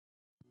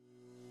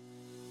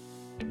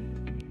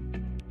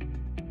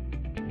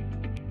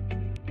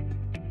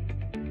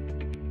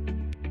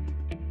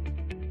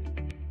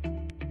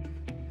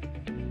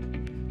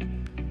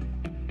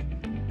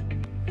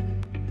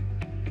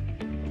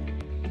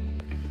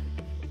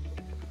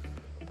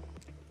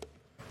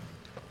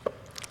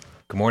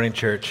Good morning,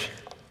 church.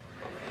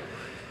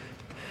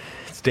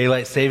 It's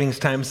daylight savings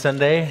time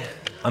Sunday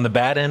on the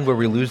bad end where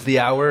we lose the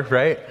hour,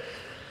 right?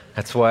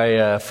 That's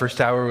why first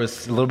hour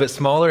was a little bit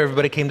smaller.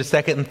 Everybody came to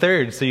second and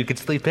third so you could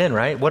sleep in,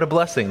 right? What a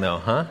blessing though,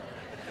 huh?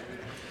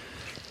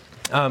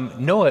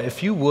 Noah,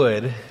 if you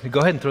would,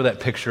 go ahead and throw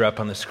that picture up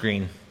on the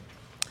screen.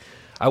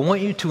 I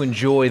want you to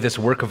enjoy this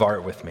work of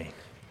art with me.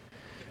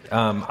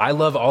 I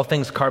love all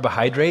things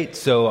carbohydrate,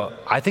 so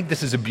I think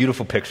this is a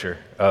beautiful picture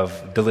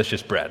of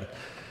delicious bread.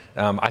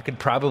 I could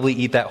probably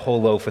eat that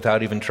whole loaf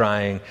without even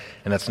trying,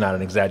 and that's not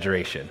an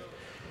exaggeration.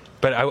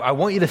 But I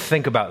want you to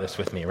think about this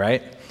with me,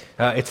 right?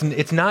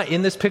 It's not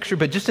in this picture,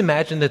 but just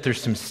imagine that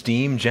there's some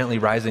steam gently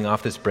rising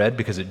off this bread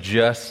because it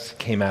just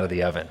came out of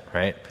the oven,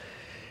 right?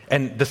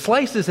 And the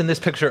slices in this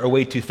picture are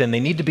way too thin.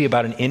 They need to be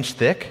about an inch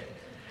thick,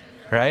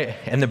 right?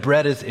 And the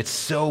bread it's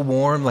so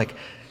warm, like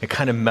it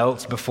kind of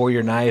melts before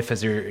your knife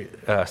as you're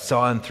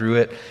sawing through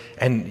it.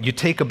 And you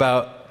take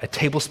about a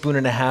tablespoon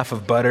and a half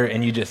of butter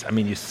and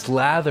you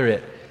slather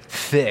it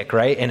thick,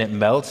 right? And it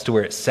melts to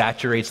where it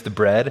saturates the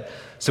bread.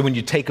 So when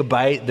you take a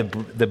bite,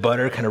 the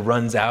butter kind of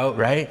runs out,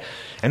 right?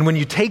 And when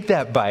you take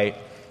that bite,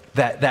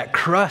 that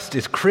crust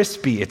is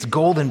crispy. It's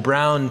golden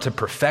brown to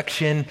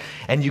perfection.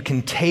 And you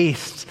can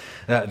taste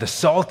the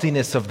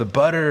saltiness of the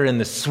butter and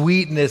the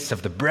sweetness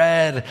of the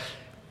bread.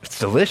 It's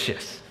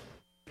delicious.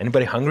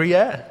 Anybody hungry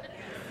yet?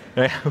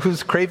 Right?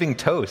 Who's craving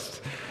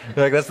toast?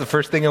 Like that's the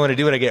first thing I want to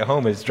do when I get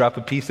home is drop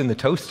a piece in the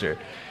toaster.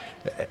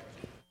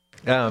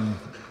 But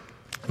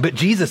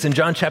Jesus in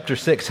John chapter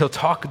 6, he'll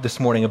talk this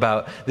morning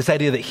about this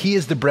idea that he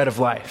is the bread of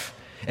life.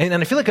 And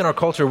I feel like in our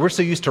culture, we're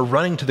so used to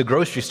running to the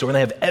grocery store and they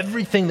have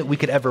everything that we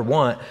could ever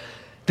want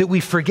that we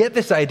forget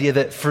this idea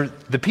that for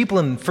the people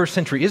in first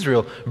century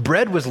Israel,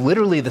 bread was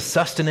literally the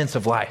sustenance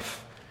of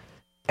life.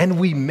 And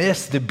we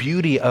miss the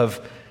beauty of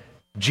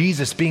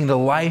Jesus being the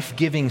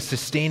life-giving,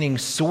 sustaining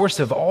source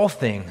of all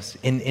things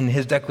in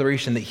his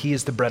declaration that he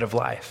is the bread of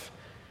life.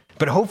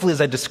 But hopefully as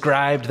I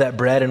described that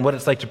bread and what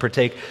it's like to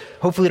partake,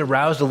 hopefully it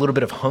aroused a little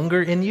bit of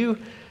hunger in you.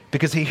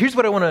 Because here's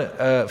what I want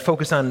to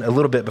focus on a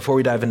little bit before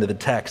we dive into the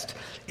text,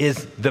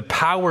 is the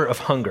power of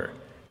hunger.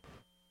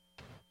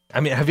 I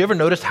mean, have you ever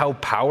noticed how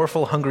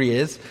powerful hunger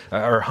is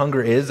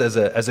as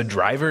a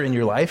driver in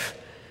your life?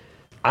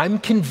 I'm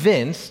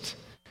convinced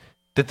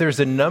that there's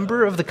a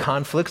number of the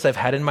conflicts I've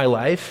had in my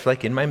life,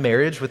 like in my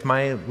marriage with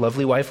my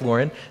lovely wife,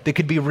 Lauren, that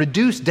could be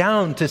reduced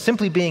down to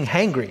simply being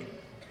hangry.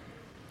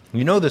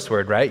 You know this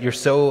word, right? You're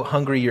so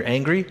hungry, you're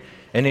angry.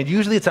 And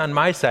usually it's on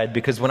my side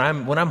because when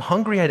I'm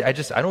hungry, I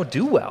don't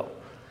do well.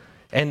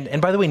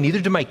 And by the way, neither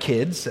do my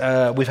kids.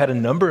 We've had a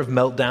number of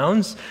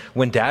meltdowns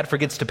when dad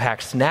forgets to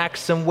pack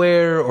snacks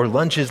somewhere or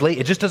lunch is late.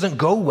 It just doesn't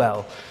go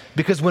well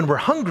because when we're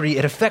hungry,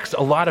 it affects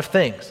a lot of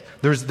things.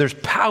 There's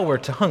power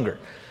to hunger.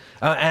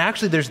 And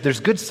actually, there's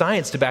good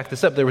science to back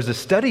this up. There was a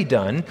study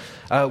done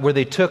where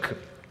they took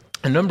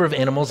a number of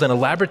animals in a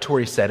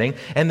laboratory setting,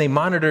 and they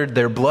monitored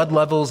their blood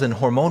levels and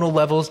hormonal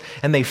levels,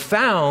 and they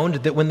found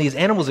that when these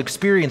animals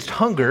experienced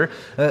hunger,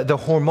 the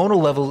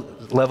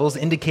hormonal levels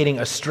indicating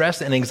a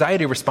stress and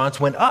anxiety response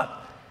went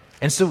up.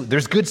 And so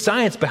there's good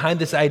science behind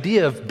this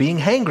idea of being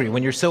hangry.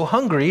 When you're so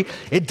hungry,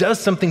 it does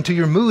something to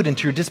your mood and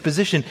to your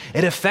disposition.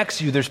 It affects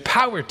you. There's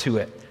power to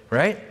it,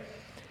 right?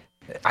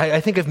 I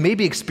think I've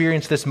maybe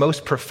experienced this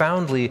most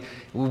profoundly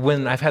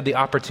when I've had the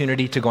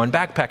opportunity to go on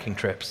backpacking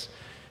trips.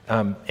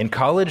 In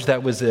college,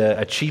 that was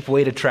a cheap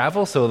way to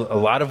travel, so a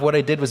lot of what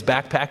I did was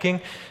backpacking.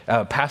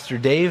 Pastor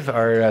Dave,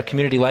 our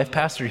community life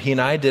pastor, he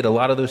and I did a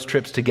lot of those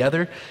trips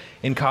together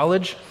in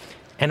college.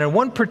 And on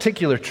one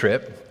particular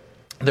trip,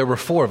 there were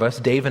four of us,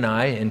 Dave and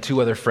I and two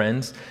other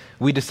friends.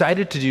 We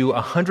decided to do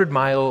a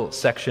 100-mile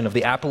section of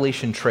the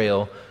Appalachian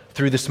Trail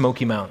through the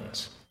Smoky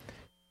Mountains.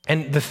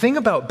 And the thing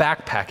about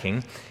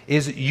backpacking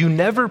is you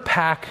never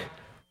pack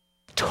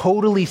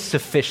totally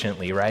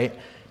sufficiently, right?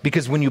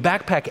 Because when you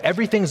backpack,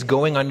 everything's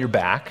going on your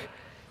back.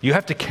 You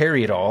have to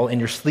carry it all,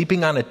 and you're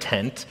sleeping on a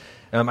tent.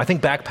 I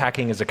think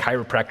backpacking is a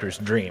chiropractor's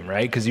dream,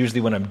 right? Because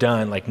usually when I'm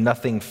done, like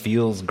nothing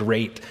feels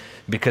great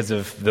because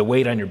of the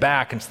weight on your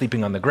back and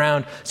sleeping on the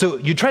ground. So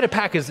you try to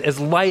pack as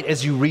light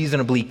as you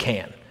reasonably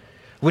can,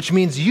 which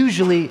means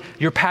usually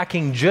you're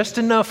packing just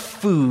enough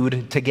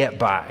food to get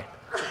by.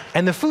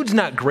 And the food's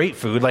not great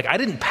food. Like I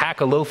didn't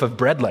pack a loaf of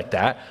bread like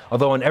that,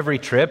 although on every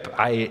trip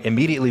I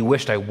immediately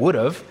wished I would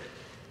have.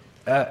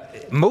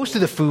 Most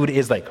of the food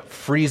is like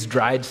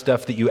freeze-dried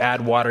stuff that you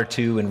add water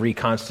to and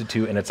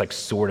reconstitute, and it's like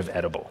sort of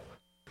edible,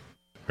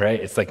 right?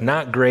 It's like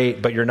not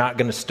great, but you're not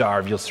going to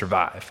starve. You'll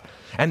survive.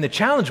 And the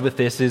challenge with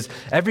this is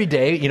every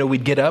day,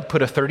 we'd get up,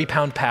 put a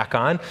 30-pound pack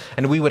on,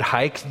 and we would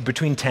hike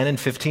between 10 and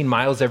 15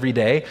 miles every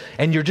day,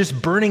 and you're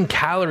just burning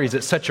calories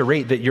at such a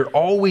rate that you're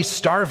always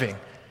starving.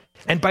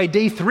 And by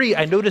day 3,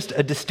 I noticed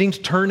a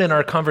distinct turn in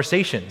our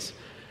conversations,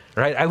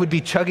 right? I would be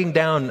chugging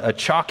down a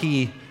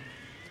chalky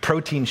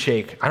protein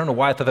shake. I don't know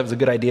why I thought that was a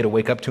good idea to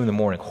wake up to in the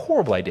morning.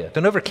 Horrible idea.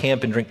 Don't ever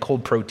camp and drink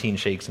cold protein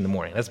shakes in the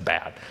morning. That's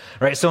bad,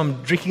 right? So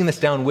I'm drinking this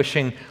down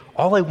wishing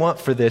all I want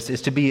for this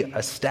is to be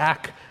a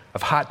stack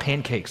of hot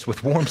pancakes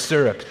with warm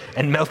syrup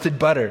and melted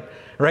butter,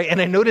 right?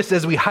 And I noticed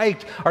as we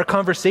hiked, our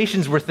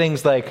conversations were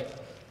things like,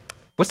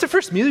 what's the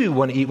first meal you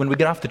want to eat when we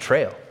get off the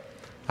trail?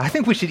 I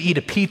think we should eat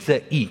a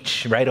pizza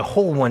each, right? A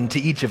whole one to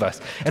each of us.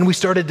 And we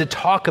started to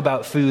talk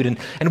about food,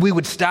 and we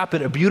would stop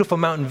at a beautiful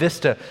mountain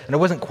vista, and it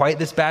wasn't quite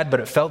this bad,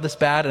 but it felt this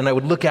bad. And I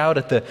would look out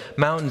at the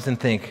mountains and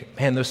think,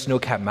 man, those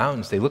snow-capped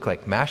mountains, they look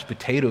like mashed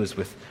potatoes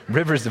with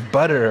rivers of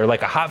butter or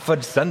like a hot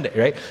fudge sundae,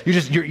 right?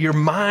 Your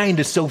mind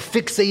is so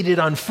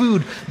fixated on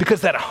food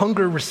because that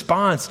hunger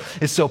response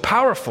is so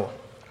powerful.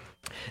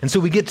 And so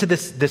we get to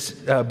this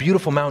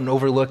beautiful mountain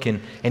overlook,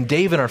 and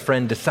Dave and our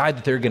friend decide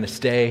that they're going to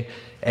stay.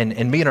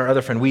 And me and our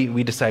other friend,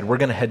 we decide we're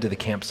going to head to the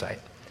campsite.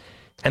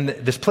 And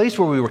this place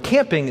where we were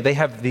camping, they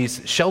have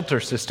these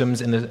shelter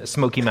systems in the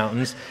Smoky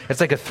Mountains.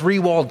 It's like a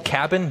 3-walled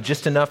cabin,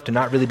 just enough to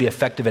not really be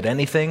effective at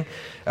anything.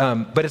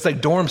 But it's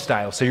like dorm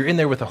style, so you're in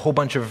there with a whole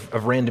bunch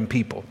of random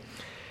people.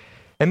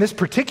 And this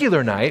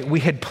particular night, we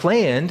had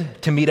planned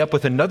to meet up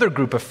with another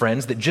group of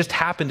friends that just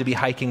happened to be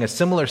hiking a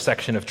similar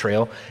section of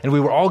trail, and we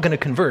were all going to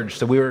converge,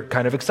 so we were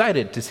kind of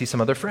excited to see some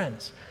other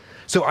friends.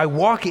 So I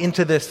walk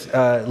into this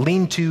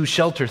lean-to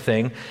shelter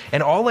thing,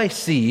 and all I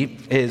see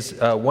is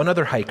one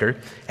other hiker,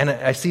 and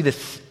I see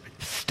this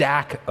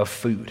stack of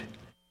food.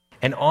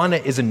 And on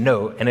it is a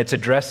note, and it's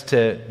addressed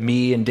to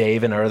me and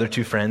Dave and our other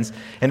 2 friends,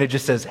 and it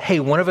just says, hey,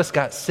 one of us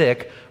got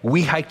sick,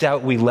 we hiked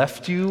out, we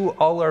left you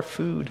all our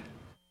food.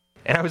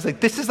 And I was like,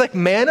 this is like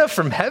manna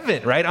from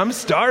heaven, right? I'm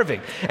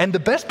starving. And the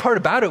best part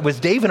about it was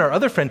Dave and our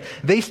other friend,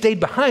 they stayed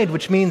behind,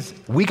 which means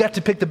we got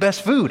to pick the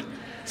best food.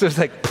 So it's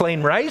like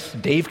plain rice,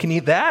 Dave can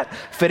eat that.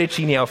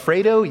 Fettuccine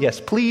Alfredo, yes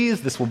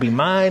please, this will be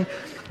mine,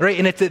 right?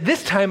 And it's at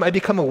this time I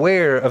become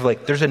aware of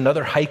like, there's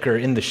another hiker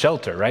in the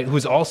shelter, right?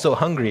 Who's also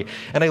hungry.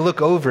 And I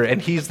look over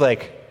and he's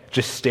like,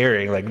 just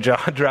staring, like jaw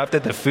dropped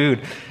at the food.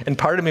 And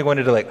part of me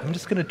wanted to like, I'm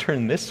just going to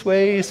turn this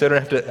way so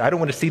I don't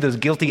want to see those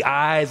guilty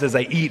eyes as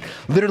I eat.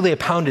 Literally I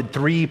pounded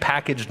 3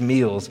 packaged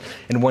meals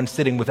in one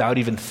sitting without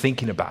even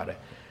thinking about it.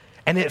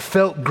 And it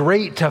felt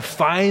great to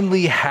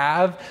finally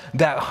have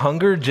that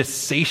hunger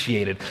just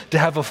satiated, to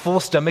have a full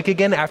stomach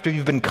again after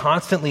you've been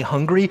constantly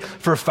hungry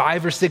for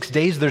 5 or 6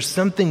 days. There's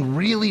something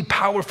really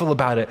powerful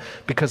about it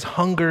because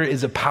hunger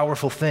is a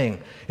powerful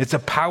thing. It's a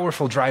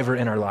powerful driver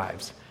in our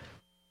lives.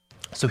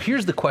 So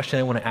here's the question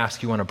I want to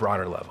ask you on a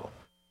broader level.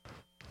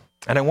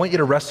 And I want you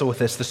to wrestle with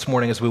this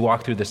morning as we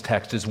walk through this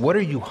text is, what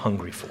are you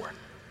hungry for?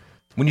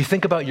 When you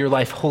think about your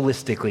life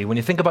holistically, when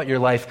you think about your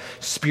life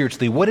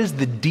spiritually, what is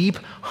the deep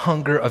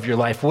hunger of your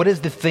life? What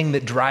is the thing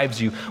that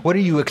drives you? What are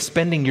you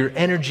expending your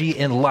energy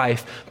in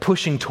life,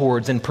 pushing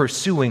towards and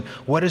pursuing?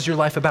 What is your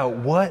life about?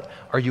 What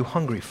are you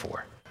hungry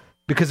for?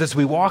 Because as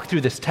we walk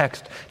through this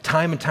text,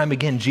 time and time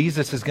again,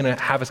 Jesus is going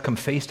to have us come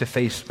face to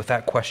face with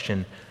that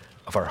question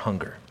of our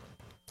hunger.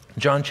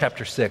 John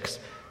chapter 6,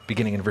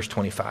 beginning in verse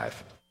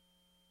 25.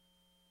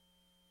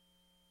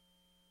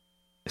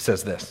 It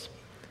says this.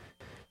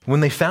 When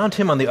they found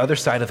him on the other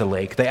side of the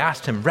lake, they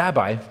asked him,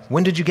 Rabbi,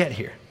 when did you get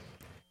here?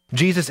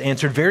 Jesus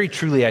answered, very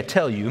truly, I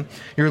tell you,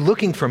 you're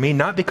looking for me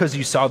not because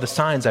you saw the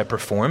signs I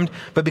performed,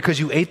 but because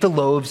you ate the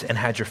loaves and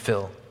had your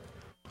fill.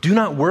 Do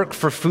not work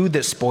for food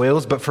that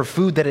spoils, but for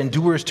food that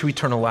endures to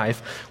eternal life,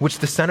 which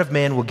the Son of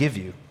Man will give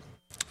you.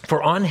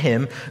 For on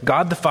him,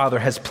 God the Father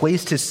has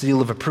placed his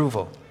seal of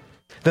approval.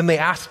 Then they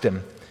asked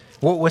him,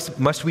 what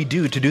must we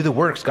do to do the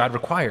works God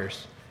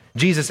requires?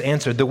 Jesus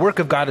answered, the work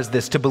of God is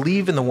this, to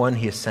believe in the one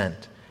he has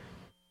sent.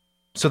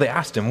 So they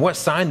asked him, what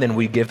sign then will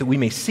we give that we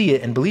may see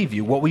it and believe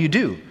you? What will you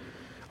do?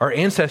 Our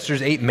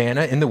ancestors ate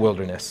manna in the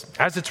wilderness.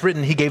 As it's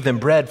written, he gave them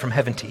bread from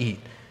heaven to eat.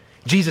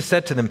 Jesus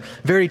said to them,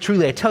 very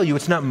truly, I tell you,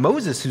 it's not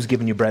Moses who's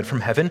given you bread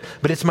from heaven,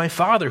 but it's my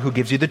Father who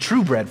gives you the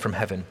true bread from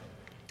heaven.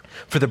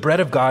 For the bread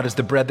of God is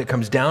the bread that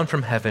comes down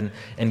from heaven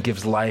and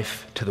gives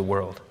life to the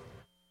world.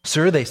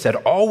 Sir, they said,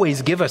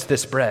 always give us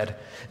this bread.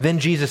 Then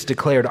Jesus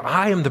declared,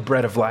 I am the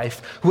bread of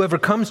life. Whoever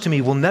comes to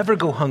me will never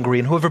go hungry,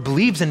 and whoever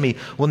believes in me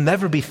will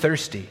never be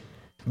thirsty.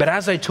 But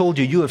as I told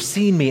you, you have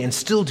seen me and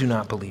still do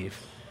not believe.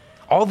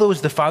 All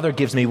those the Father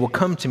gives me will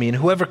come to me, and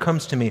whoever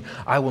comes to me,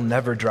 I will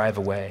never drive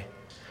away.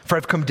 For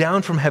I've come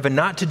down from heaven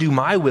not to do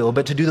my will,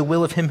 but to do the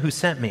will of him who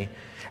sent me.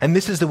 And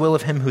this is the will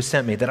of him who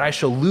sent me, that I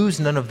shall lose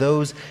none of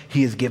those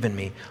he has given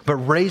me, but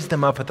raise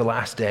them up at the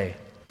last day.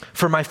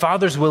 For my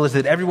Father's will is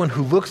that everyone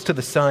who looks to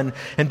the Son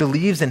and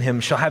believes in him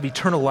shall have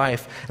eternal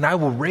life, and I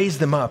will raise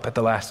them up at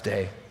the last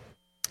day.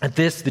 At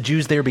this, the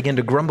Jews there began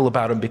to grumble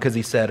about him because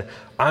he said,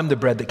 I'm the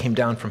bread that came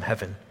down from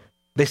heaven.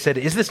 They said,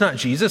 is this not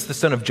Jesus, the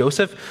son of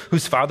Joseph,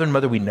 whose father and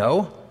mother we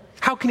know?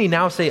 How can he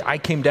now say, I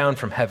came down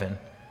from heaven?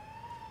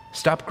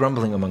 Stop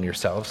grumbling among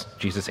yourselves,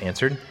 Jesus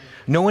answered.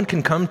 No one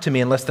can come to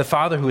me unless the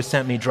Father who has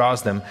sent me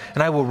draws them,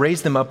 and I will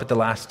raise them up at the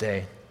last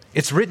day.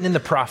 It's written in the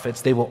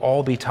prophets, they will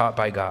all be taught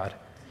by God.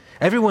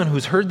 Everyone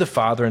who's heard the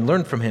Father and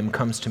learned from him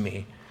comes to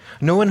me.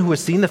 No one who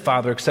has seen the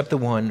Father except the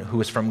one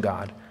who is from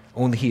God.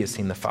 Only he has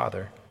seen the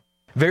Father.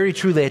 Very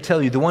truly, I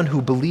tell you, the one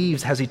who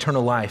believes has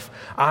eternal life.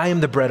 I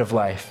am the bread of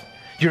life.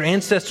 Your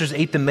ancestors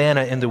ate the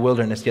manna in the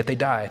wilderness, yet they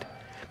died.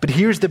 But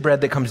here's the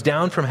bread that comes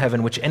down from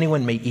heaven, which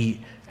anyone may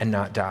eat and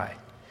not die.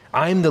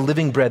 I am the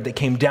living bread that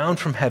came down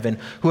from heaven.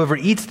 Whoever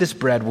eats this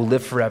bread will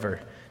live forever.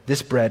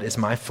 This bread is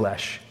my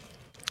flesh,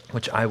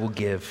 which I will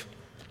give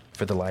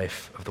for the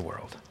life of the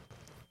world.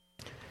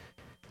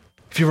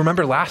 If you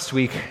remember last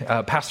week,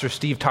 Pastor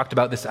Steve talked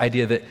about this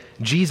idea that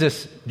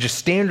Jesus' just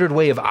standard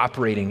way of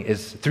operating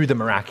is through the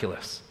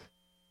miraculous.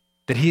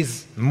 That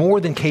he's more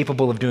than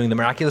capable of doing the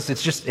miraculous.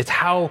 It's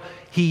how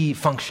he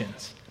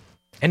functions.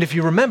 And if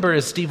you remember,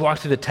 as Steve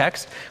walked through the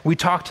text, we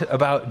talked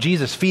about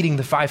Jesus feeding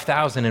the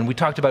 5,000, and we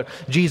talked about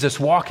Jesus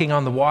walking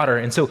on the water.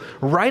 And so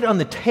right on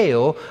the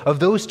tail of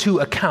those two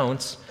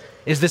accounts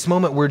is this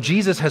moment where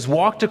Jesus has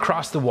walked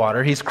across the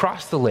water, he's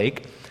crossed the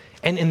lake,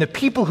 and the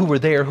people who were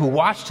there, who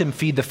watched him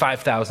feed the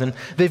 5,000,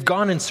 they've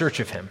gone in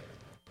search of him.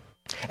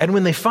 And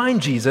when they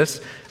find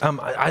Jesus,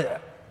 I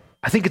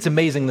think it's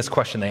amazing this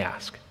question they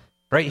ask.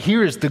 Right?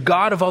 Here is the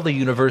God of all the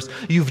universe.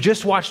 You've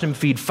just watched him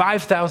feed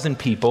 5,000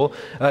 people.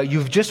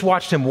 You've just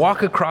watched him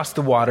walk across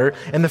the water.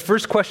 And the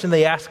first question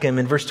they ask him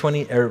in verse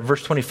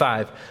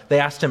 25, they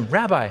asked him,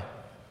 Rabbi,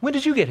 when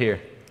did you get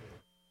here?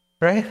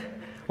 Right?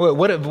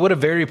 What a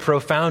very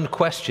profound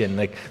question.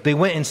 Like, they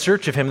went in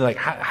search of him. They're like,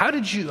 how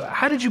did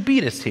you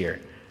beat us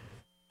here?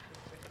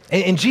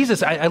 And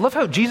Jesus, I love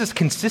how Jesus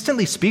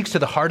consistently speaks to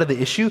the heart of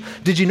the issue.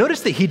 Did you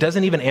notice that he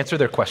doesn't even answer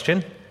their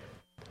question?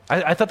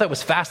 I thought that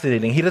was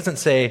fascinating. He doesn't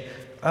say,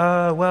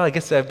 well, I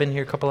guess I've been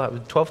here a couple hours,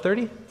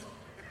 12:30?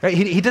 Right?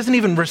 He doesn't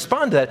even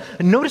respond to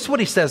that. Notice what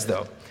he says,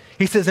 though.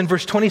 He says in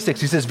verse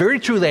 26, he says, very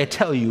truly I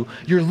tell you,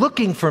 you're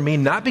looking for me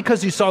not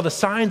because you saw the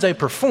signs I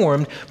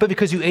performed, but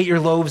because you ate your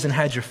loaves and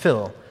had your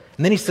fill.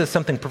 And then he says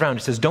something profound.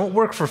 He says, don't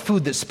work for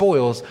food that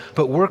spoils,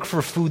 but work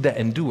for food that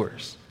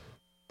endures.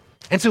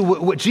 And so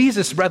what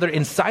Jesus rather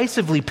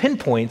incisively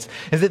pinpoints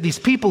is that these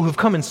people who've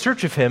come in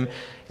search of him,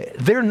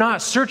 they're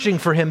not searching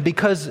for him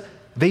because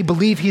they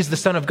believe he's the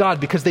Son of God,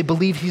 because they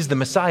believe he's the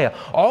Messiah.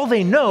 All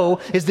they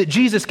know is that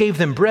Jesus gave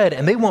them bread,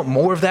 and they want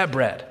more of that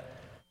bread.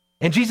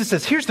 And Jesus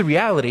says, here's the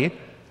reality.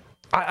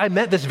 I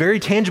met this very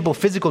tangible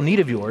physical need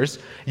of yours.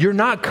 You're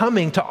not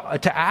coming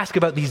to ask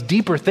about these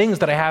deeper things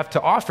that I have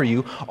to offer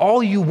you.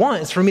 All you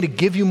want is for me to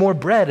give you more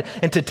bread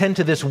and to tend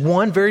to this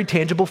one very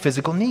tangible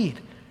physical need.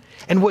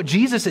 And what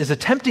Jesus is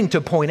attempting to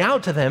point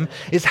out to them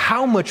is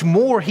how much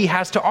more he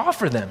has to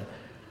offer them.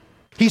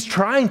 He's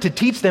trying to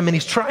teach them, and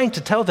he's trying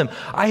to tell them,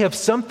 I have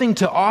something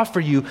to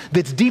offer you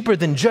that's deeper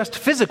than just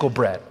physical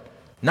bread.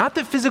 Not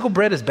that physical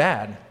bread is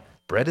bad.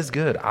 Bread is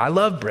good. I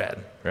love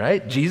bread,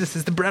 right? Jesus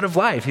is the bread of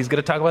life. He's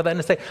going to talk about that in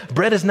a second.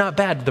 Bread is not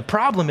bad. The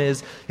problem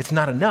is it's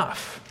not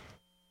enough.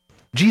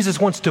 Jesus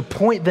wants to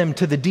point them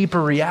to the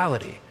deeper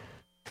reality.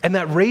 And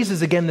that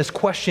raises again this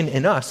question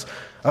in us.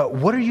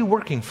 What are you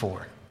working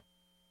for?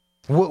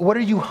 What are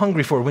you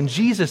hungry for? When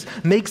Jesus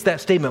makes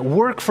that statement,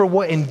 work for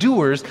what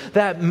endures,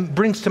 that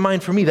brings to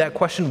mind for me that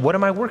question, what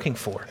am I working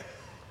for?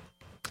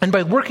 And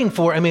by working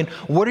for, I mean,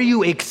 what are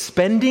you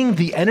expending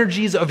the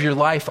energies of your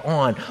life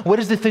on? What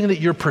is the thing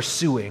that you're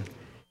pursuing?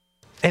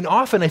 And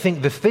often I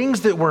think the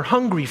things that we're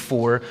hungry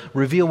for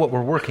reveal what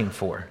we're working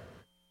for.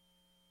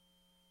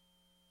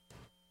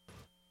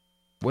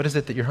 What is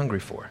it that you're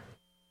hungry for?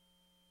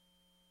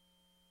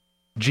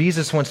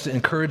 Jesus wants to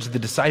encourage the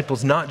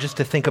disciples not just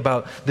to think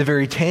about the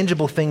very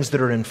tangible things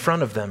that are in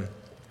front of them,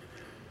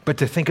 but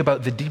to think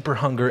about the deeper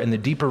hunger and the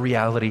deeper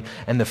reality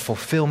and the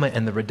fulfillment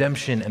and the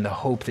redemption and the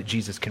hope that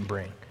Jesus can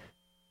bring.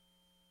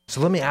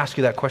 So let me ask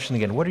you that question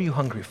again. What are you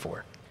hungry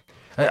for?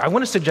 I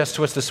want to suggest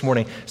to us this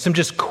morning some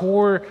just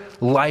core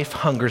life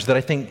hungers that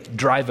I think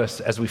drive us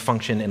as we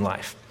function in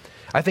life.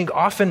 I think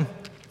often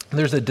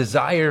there's a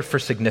desire for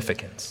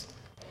significance.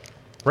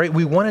 Right?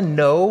 We want to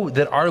know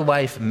that our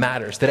life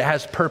matters, that it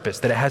has purpose,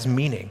 that it has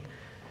meaning.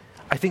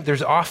 I think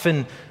there's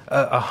often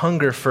a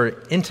hunger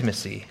for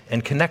intimacy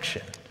and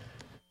connection.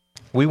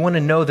 We want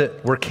to know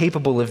that we're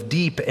capable of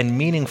deep and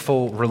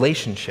meaningful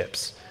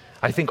relationships.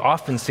 I think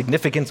often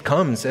significance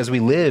comes as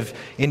we live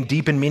in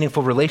deep and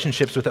meaningful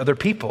relationships with other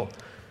people.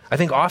 I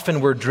think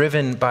often we're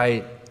driven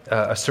by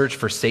a search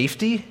for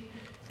safety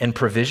and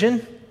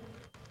provision.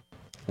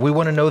 We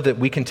want to know that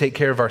we can take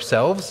care of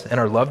ourselves and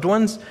our loved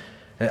ones.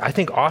 I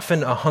think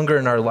often a hunger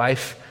in our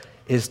life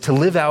is to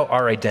live out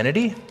our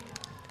identity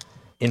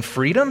in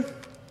freedom,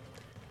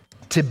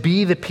 to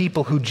be the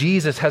people who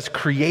Jesus has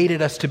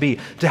created us to be,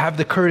 to have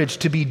the courage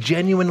to be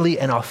genuinely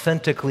and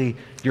authentically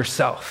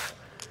yourself.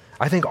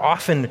 I think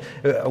often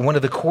one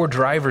of the core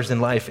drivers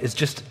in life is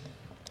just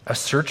a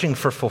searching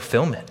for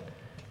fulfillment,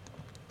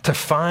 to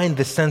find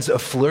the sense of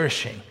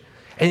flourishing.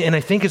 And I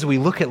think as we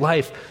look at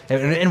life,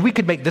 and we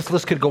could make, this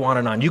list could go on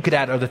and on. You could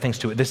add other things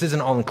to it. This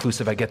isn't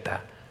all-inclusive, I get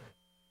that.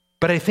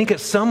 But I think at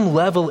some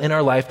level in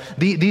our life,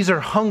 these are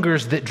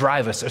hungers that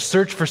drive us, a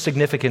search for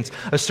significance,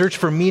 a search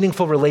for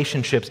meaningful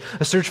relationships,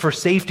 a search for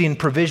safety and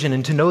provision,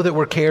 and to know that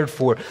we're cared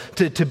for,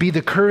 to be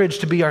the courage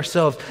to be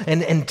ourselves,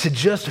 and to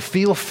just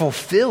feel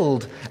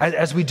fulfilled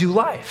as we do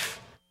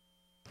life.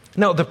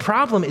 Now, the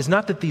problem is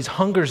not that these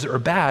hungers are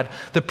bad.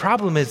 The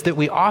problem is that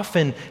we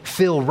often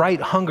fill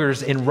right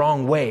hungers in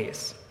wrong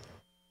ways.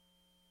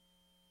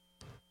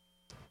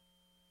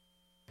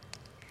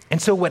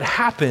 And so what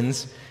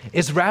happens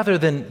is rather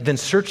than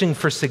searching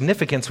for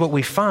significance, what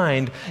we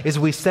find is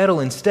we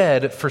settle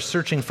instead for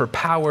searching for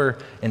power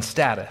and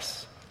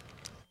status.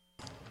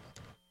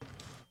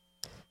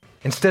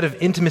 Instead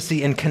of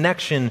intimacy and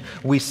connection,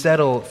 we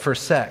settle for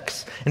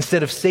sex.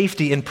 Instead of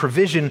safety and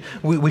provision,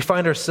 we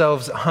find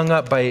ourselves hung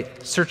up by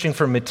searching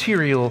for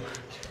material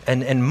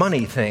and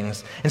money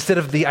things. Instead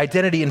of the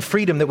identity and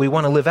freedom that we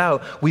want to live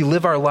out, we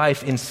live our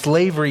life in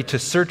slavery to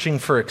searching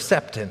for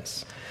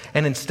acceptance.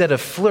 And instead of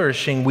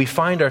flourishing, we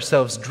find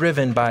ourselves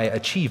driven by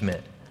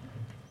achievement.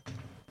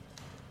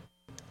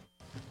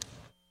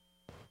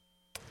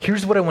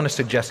 Here's what I want to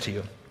suggest to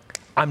you.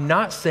 I'm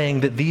not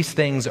saying that these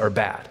things are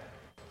bad.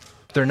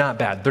 They're not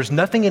bad. There's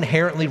nothing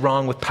inherently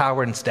wrong with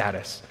power and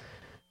status.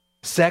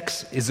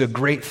 Sex is a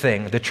great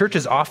thing. The church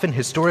has often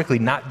historically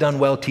not done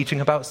well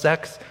teaching about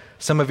sex.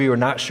 Some of you are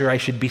not sure I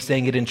should be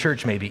saying it in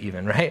church maybe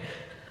even, right?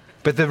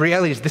 But the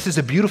reality is this is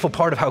a beautiful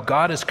part of how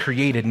God has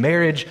created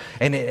marriage,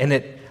 and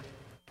it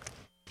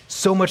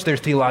so much there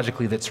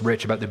theologically that's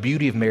rich about the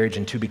beauty of marriage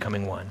and two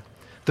becoming one.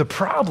 The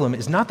problem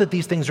is not that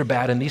these things are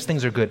bad and these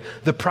things are good.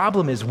 The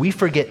problem is we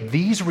forget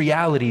these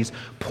realities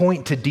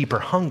point to deeper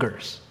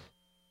hungers.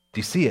 Do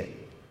you see it?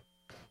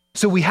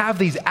 So we have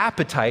these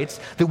appetites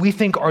that we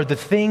think are the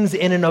things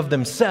in and of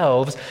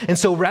themselves. And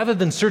so rather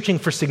than searching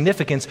for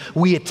significance,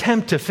 we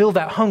attempt to fill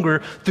that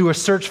hunger through a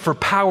search for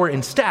power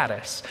and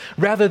status.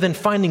 Rather than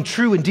finding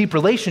true and deep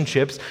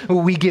relationships,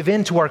 we give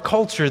in to our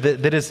culture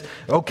that is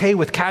okay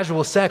with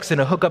casual sex and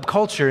a hookup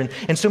culture.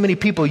 And so many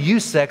people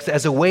use sex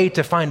as a way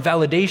to find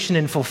validation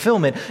and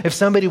fulfillment. If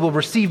somebody will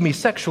receive me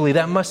sexually,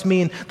 that must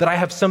mean that I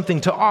have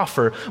something to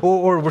offer.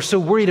 Or we're so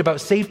worried about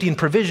safety and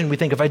provision, we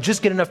think if I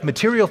just get enough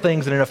material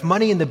things and enough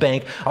money in the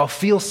bank, I'll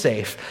feel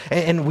safe.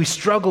 And we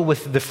struggle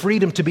with the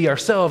freedom to be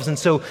ourselves. And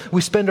so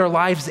we spend our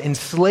lives in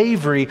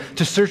slavery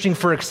to searching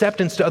for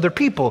acceptance to other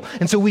people.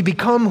 And so we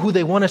become who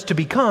they want us to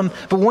become.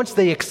 But once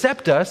they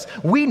accept us,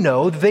 we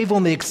know that they've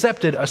only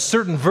accepted a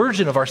certain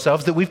version of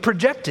ourselves that we've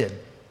projected.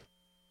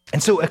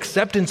 And so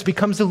acceptance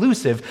becomes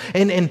elusive.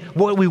 And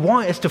what we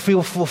want is to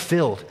feel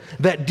fulfilled.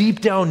 That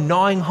deep down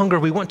gnawing hunger,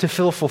 we want to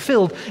feel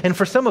fulfilled. And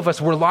for some of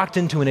us, we're locked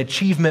into an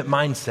achievement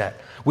mindset.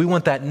 We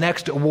want that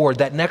next award,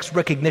 that next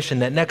recognition,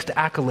 that next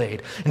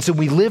accolade. And so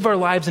we live our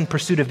lives in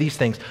pursuit of these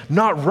things.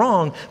 Not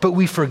wrong, but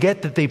we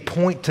forget that they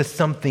point to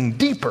something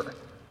deeper.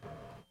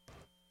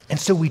 And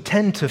so we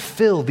tend to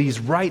fill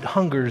these right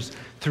hungers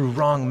through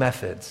wrong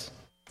methods.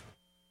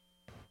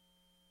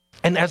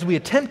 And as we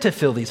attempt to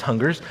fill these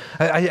hungers,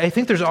 I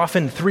think there's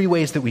often three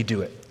ways that we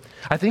do it.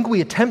 I think we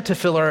attempt to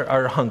fill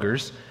our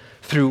hungers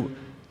through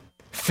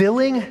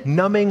filling,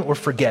 numbing, or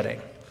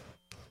forgetting.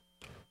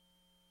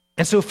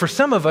 And so for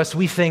some of us,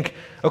 we think,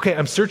 okay,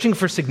 I'm searching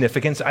for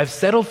significance. I've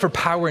settled for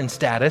power and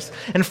status.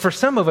 And for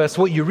some of us,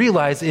 what you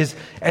realize is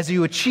as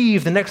you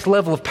achieve the next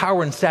level of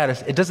power and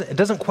status, it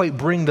doesn't quite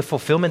bring the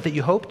fulfillment that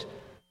you hoped.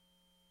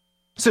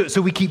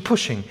 So we keep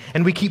pushing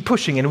and we keep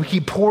pushing and we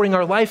keep pouring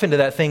our life into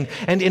that thing.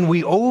 And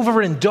we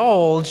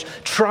overindulge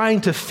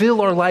trying to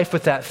fill our life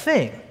with that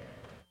thing.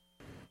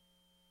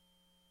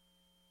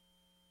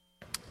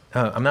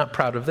 I'm not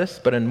proud of this,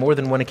 but on more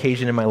than one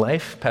occasion in my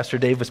life, Pastor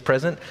Dave was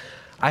present,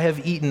 I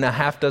have eaten a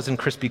half dozen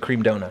Krispy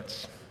Kreme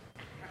donuts.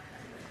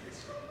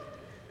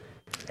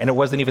 And it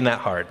wasn't even that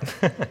hard.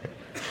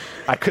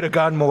 I could have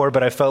gone more,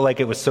 but I felt like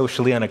it was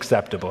socially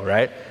unacceptable,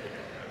 right?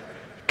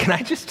 Can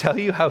I just tell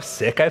you how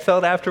sick I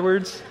felt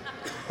afterwards?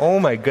 Oh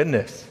my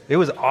goodness. It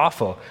was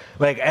awful.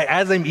 Like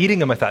as I'm eating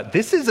them, I thought,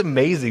 this is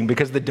amazing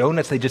because the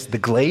donuts, the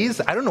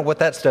glaze, I don't know what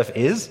that stuff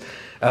is,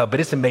 but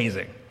it's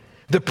amazing.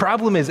 The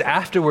problem is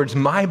afterwards,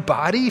 my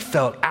body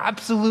felt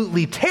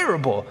absolutely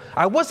terrible.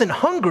 I wasn't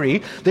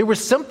hungry. There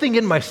was something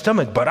in my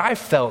stomach, but I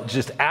felt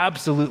just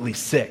absolutely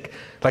sick.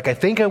 Like I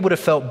think I would have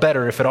felt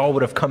better if it all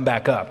would have come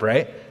back up,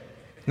 right?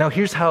 Now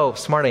here's how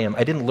smart I am.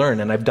 I didn't learn,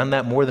 and I've done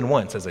that more than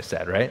once, as I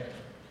said, right?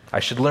 I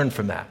should learn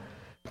from that.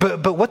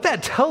 But what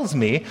that tells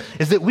me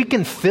is that we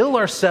can fill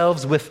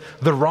ourselves with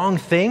the wrong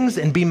things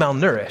and be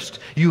malnourished.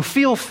 You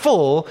feel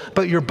full,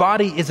 but your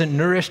body isn't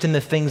nourished in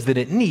the things that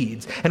it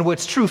needs. And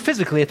what's true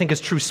physically, I think,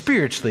 is true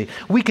spiritually.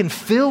 We can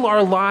fill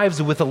our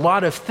lives with a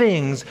lot of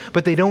things,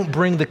 but they don't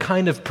bring the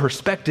kind of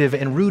perspective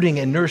and rooting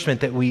and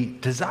nourishment that we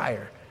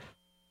desire.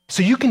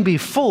 So you can be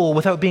full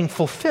without being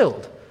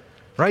fulfilled.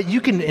 Right?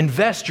 You can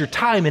invest your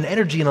time and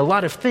energy in a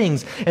lot of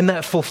things, and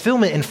that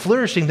fulfillment and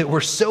flourishing that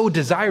we're so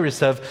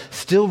desirous of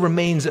still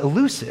remains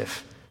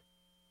elusive.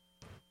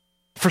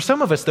 For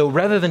some of us, though,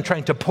 rather than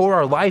trying to pour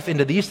our life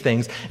into these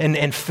things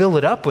and fill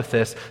it up with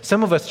this,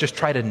 some of us just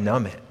try to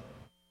numb it.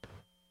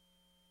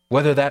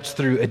 Whether that's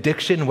through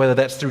addiction, whether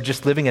that's through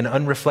just living an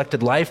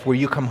unreflected life where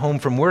you come home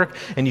from work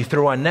and you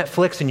throw on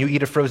Netflix and you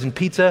eat a frozen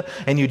pizza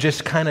and you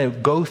just kind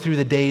of go through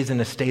the days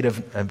in a state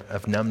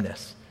of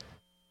numbness.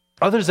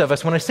 Others of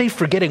us, when I say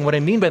forgetting, what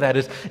I mean by that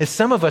is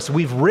some of us,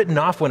 we've written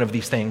off one of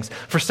these things.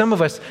 For some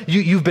of us,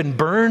 you've been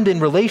burned in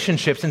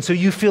relationships, and so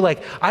you feel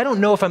like, I don't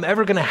know if I'm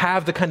ever going to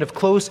have the kind of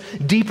close,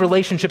 deep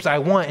relationships I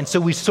want, and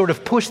so we sort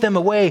of push them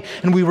away,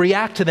 and we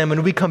react to them,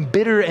 and we become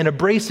bitter and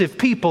abrasive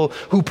people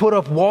who put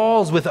up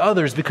walls with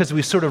others because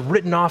we've sort of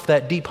written off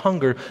that deep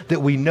hunger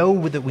that we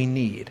know that we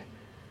need.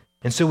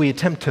 And so we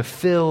attempt to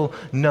fill,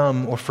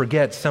 numb, or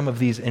forget some of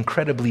these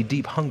incredibly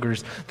deep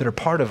hungers that are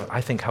part of,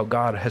 I think, how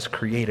God has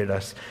created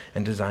us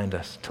and designed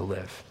us to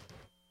live.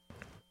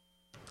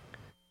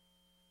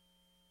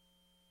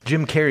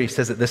 Jim Carrey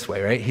says it this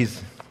way, right?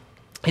 He's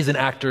an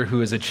actor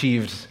who has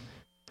achieved,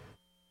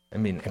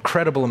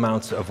 incredible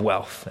amounts of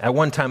wealth. At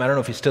one time, I don't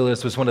know if he still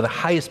is, was one of the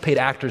highest paid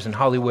actors in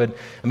Hollywood.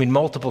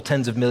 Multiple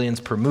tens of millions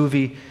per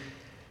movie.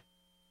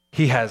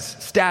 He has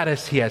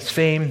status, he has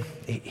fame.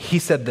 He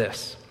said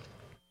this.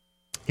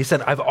 He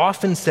said, I've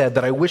often said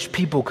that I wish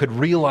people could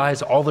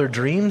realize all their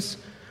dreams,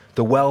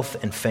 the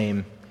wealth and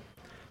fame,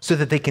 so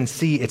that they can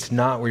see it's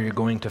not where you're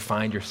going to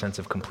find your sense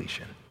of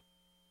completion.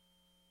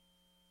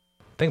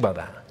 Think about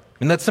that.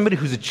 That's somebody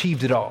who's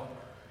achieved it all.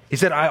 He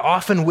said,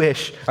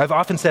 I've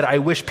often said, I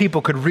wish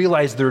people could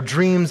realize their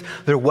dreams,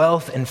 their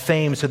wealth and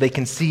fame, so they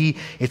can see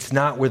it's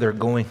not where they're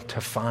going to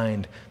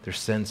find their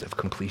sense of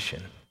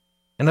completion.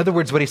 In other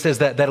words, what he says,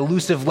 that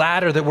elusive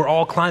ladder that we're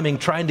all climbing,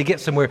 trying to get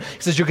somewhere,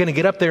 he says you're going to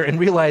get up there and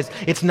realize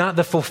it's not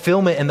the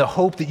fulfillment and the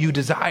hope that you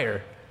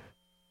desire.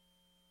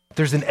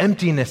 There's an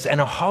emptiness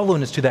and a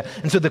hollowness to that.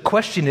 And so the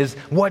question is,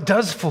 what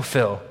does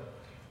fulfill?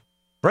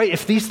 Right?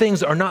 If these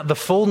things are not the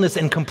fullness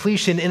and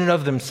completion in and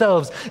of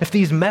themselves, if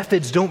these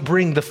methods don't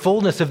bring the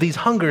fullness of these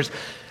hungers,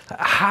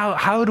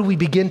 how do we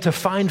begin to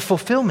find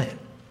fulfillment?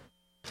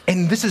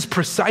 And this is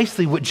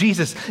precisely what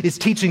Jesus is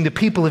teaching the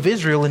people of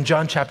Israel in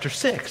John chapter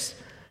 6.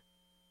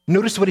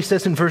 Notice what he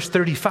says in verse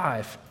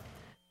 35.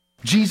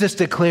 Jesus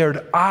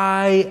declared,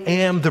 I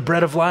am the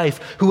bread of life.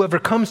 Whoever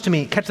comes to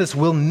me, catch this,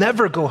 will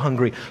never go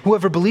hungry.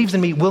 Whoever believes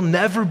in me will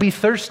never be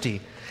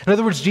thirsty. In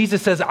other words,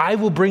 Jesus says, I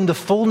will bring the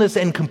fullness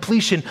and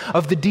completion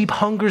of the deep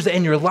hungers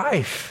in your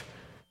life.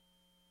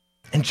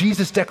 And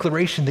Jesus'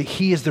 declaration that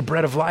he is the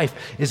bread of life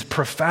is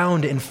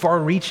profound and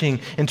far-reaching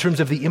in terms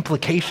of the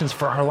implications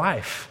for our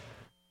life.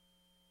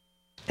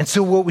 And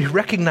so what we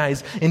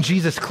recognize in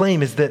Jesus'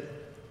 claim is that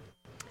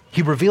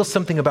he reveals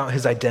something about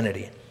his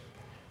identity.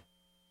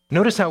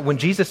 Notice how when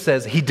Jesus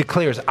says, he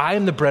declares, I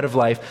am the bread of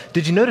life.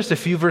 Did you notice a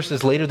few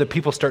verses later that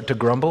people start to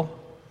grumble?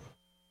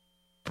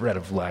 Bread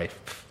of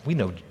life. We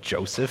know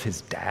Joseph, his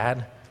dad.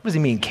 What does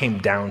he mean came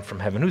down from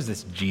heaven? Who's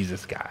this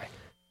Jesus guy?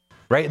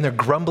 Right? And they're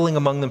grumbling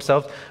among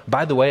themselves.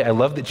 By the way, I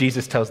love that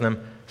Jesus tells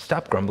them,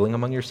 stop grumbling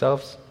among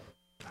yourselves.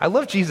 I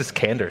love Jesus'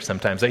 candor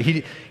sometimes.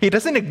 He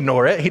doesn't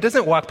ignore it. He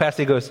doesn't walk past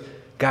it. He goes,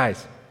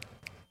 guys,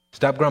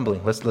 stop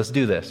grumbling. Let's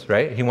do this,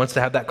 right? He wants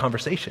to have that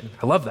conversation.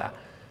 I love that.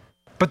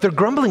 But they're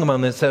grumbling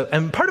among themselves.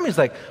 And part of me is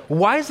like,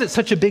 why is it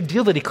such a big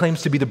deal that he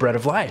claims to be the bread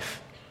of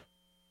life?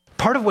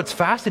 Part of what's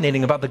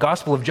fascinating about the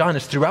Gospel of John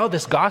is throughout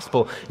this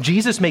gospel,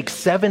 Jesus makes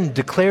 7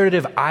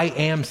 declarative I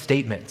am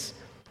statements.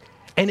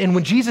 And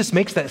when Jesus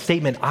makes that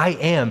statement, I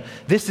am,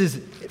 this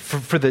is,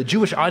 for the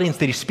Jewish audience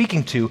that he's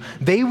speaking to,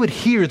 they would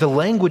hear the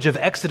language of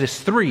Exodus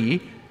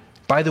 3.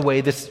 By the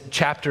way, this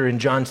chapter in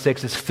John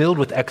 6 is filled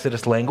with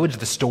Exodus language,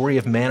 the story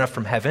of manna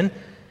from heaven.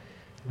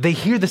 They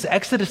hear this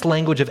Exodus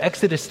language of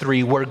Exodus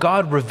 3 where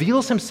God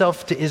reveals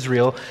himself to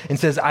Israel and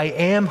says, I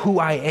am who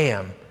I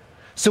am.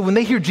 So when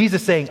they hear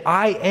Jesus saying,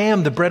 I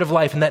am the bread of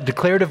life in that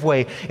declarative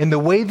way, in the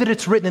way that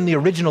it's written in the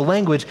original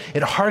language,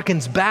 it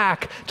harkens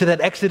back to that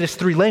Exodus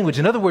 3 language.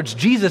 In other words,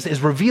 Jesus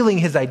is revealing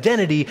his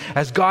identity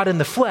as God in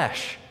the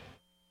flesh.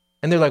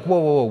 And they're like,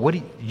 whoa, what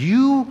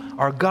you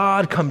are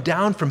God come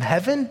down from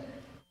heaven?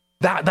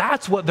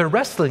 That's what they're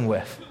wrestling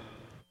with.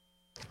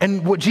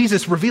 And what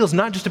Jesus reveals,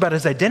 not just about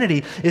his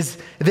identity, is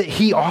that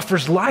he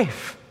offers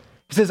life.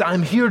 He says,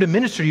 I'm here to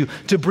minister to you,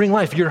 to bring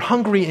life. You're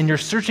hungry and you're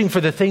searching for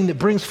the thing that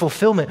brings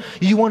fulfillment.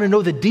 You want to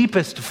know the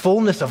deepest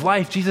fullness of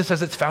life. Jesus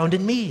says it's found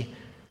in me.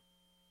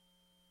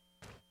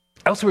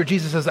 Elsewhere,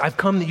 Jesus says, I've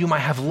come that you might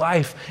have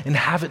life and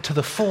have it to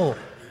the full.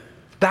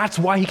 That's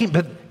why he came.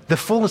 But the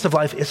fullness of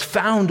life is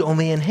found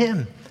only in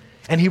him.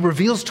 And he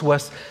reveals to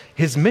us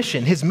his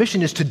mission. His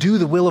mission is to do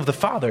the will of the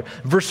Father.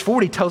 Verse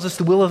 40 tells us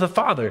the will of the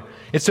Father.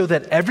 It's so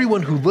that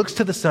everyone who looks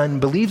to the Son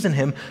and believes in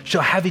him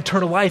shall have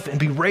eternal life and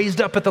be raised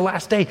up at the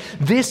last day.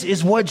 This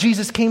is what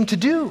Jesus came to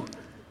do.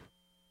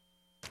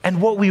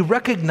 And what we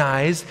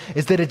recognize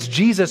is that it's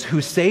Jesus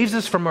who saves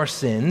us from our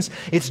sins.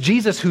 It's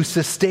Jesus who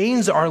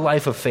sustains our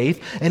life of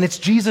faith. And it's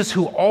Jesus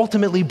who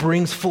ultimately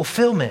brings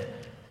fulfillment.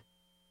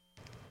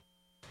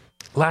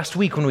 Last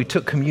week when we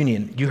took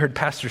communion, you heard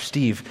Pastor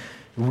Steve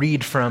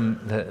read from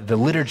the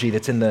liturgy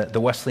that's in the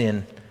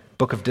Wesleyan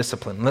Book of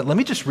Discipline. Let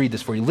me just read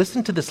this for you.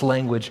 Listen to this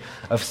language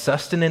of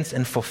sustenance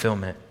and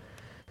fulfillment.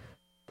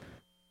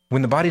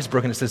 When the body is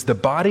broken, it says, the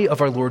body of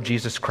our Lord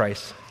Jesus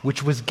Christ,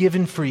 which was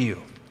given for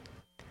you,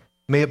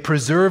 may it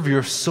preserve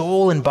your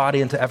soul and body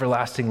into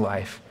everlasting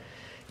life.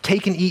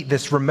 Take and eat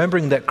this,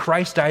 remembering that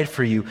Christ died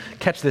for you.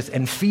 Catch this,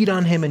 and feed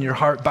on him in your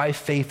heart by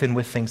faith and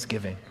with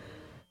thanksgiving.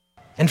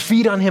 and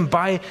feed on him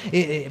by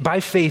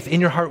faith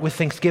in your heart with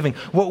thanksgiving.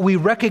 What we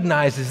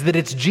recognize is that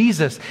it's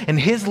Jesus and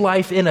his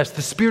life in us,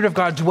 the Spirit of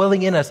God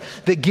dwelling in us,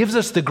 that gives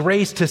us the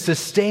grace to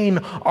sustain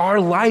our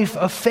life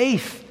of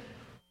faith.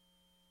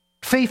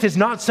 Faith is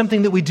not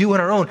something that we do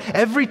on our own.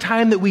 Every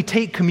time that we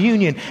take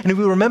communion and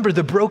we remember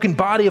the broken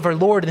body of our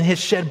Lord and his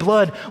shed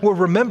blood, we're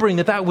remembering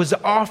that that was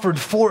offered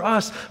for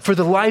us for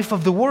the life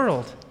of the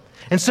world.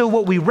 And so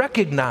what we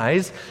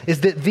recognize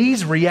is that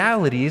these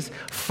realities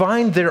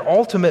find their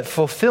ultimate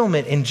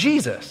fulfillment in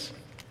Jesus.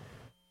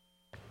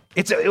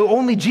 It's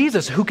only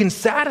Jesus who can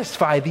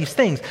satisfy these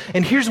things.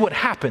 And here's what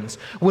happens.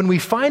 When we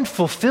find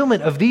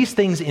fulfillment of these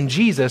things in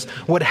Jesus,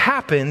 what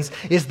happens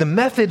is the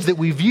methods that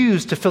we've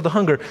used to fill the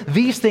hunger,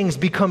 these things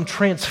become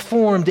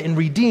transformed and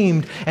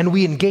redeemed, and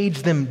we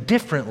engage them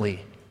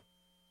differently.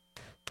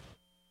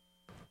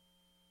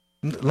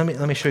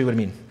 Let me show you what I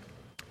mean.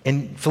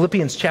 In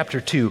Philippians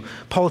chapter 2,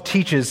 Paul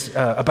teaches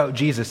about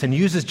Jesus and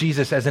uses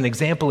Jesus as an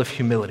example of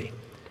humility.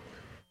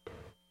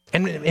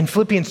 And in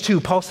Philippians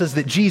 2, Paul says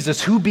that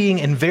Jesus, who being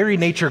in very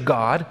nature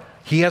God,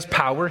 he has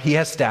power, he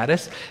has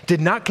status, did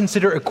not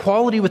consider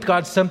equality with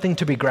God something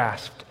to be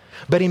grasped.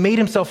 But he made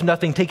himself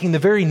nothing, taking the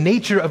very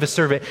nature of a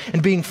servant,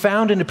 and being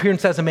found in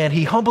appearance as a man,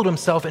 he humbled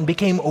himself and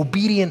became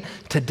obedient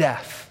to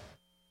death.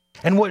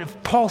 And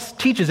what Paul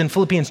teaches in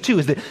Philippians 2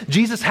 is that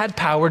Jesus had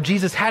power,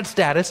 Jesus had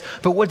status,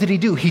 but what did he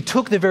do? He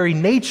took the very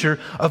nature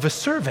of a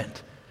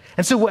servant.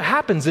 And so what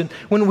happens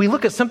when we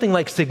look at something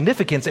like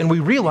significance and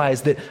we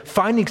realize that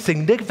finding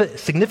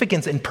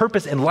significance and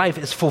purpose in life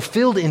is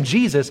fulfilled in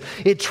Jesus,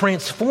 it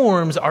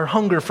transforms our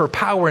hunger for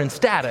power and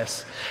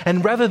status.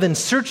 And rather than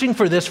searching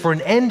for this for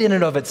an end in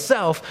and of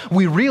itself,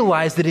 we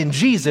realize that in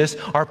Jesus,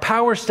 our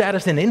power,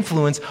 status, and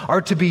influence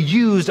are to be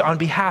used on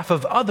behalf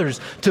of others,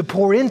 to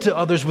pour into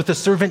others with a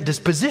servant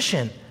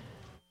disposition.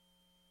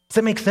 Does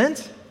that make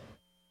sense?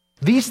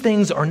 These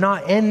things are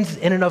not ends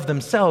in and of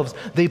themselves.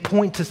 They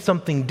point to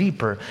something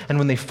deeper. And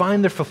when they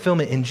find their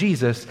fulfillment in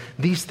Jesus,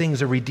 these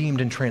things are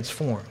redeemed and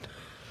transformed.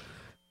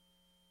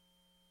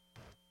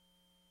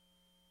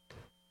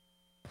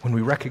 When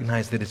we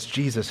recognize that it's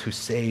Jesus who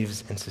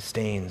saves and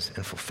sustains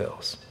and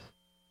fulfills.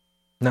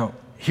 Now,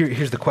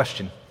 here's the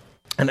question.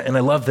 And I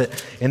love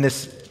that in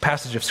this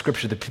passage of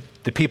Scripture,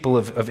 the people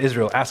of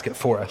Israel ask it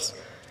for us.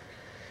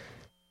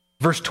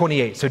 Verse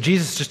 28, so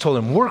Jesus just told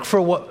him, work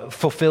for what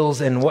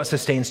fulfills and what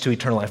sustains to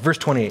eternal life. Verse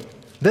 28,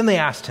 then they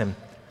asked him,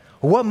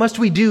 what must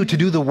we do to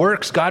do the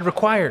works God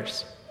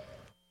requires?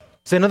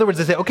 So in other words,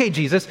 they say, okay,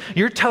 Jesus,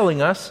 you're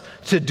telling us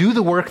to do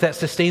the work that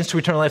sustains to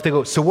eternal life. They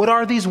go, so what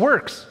are these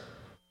works?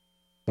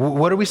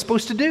 What are we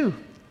supposed to do?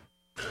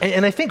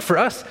 And I think for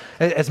us,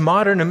 as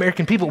modern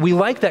American people, we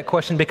like that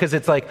question because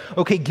it's like,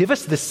 okay, give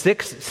us the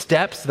 6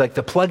 steps, like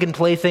the plug and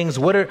play things.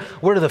 What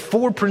are the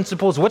 4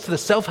 principles? What's the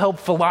self-help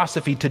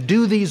philosophy to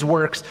do these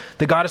works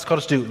that God has called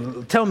us to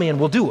do? Tell me and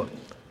we'll do them.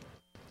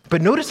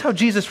 But notice how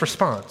Jesus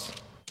responds.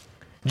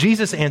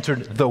 Jesus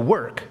answered, the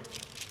work.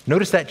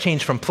 Notice that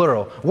change from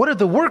plural. What are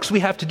the works we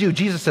have to do?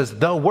 Jesus says,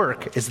 the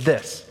work is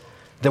this.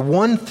 The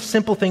one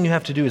simple thing you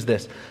have to do is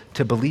this,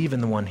 to believe in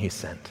the one he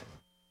sent.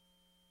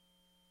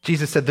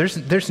 Jesus said,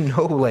 there's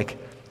no like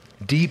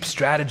deep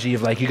strategy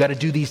of like, you got to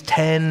do these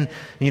 10,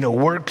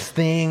 works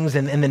things,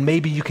 and then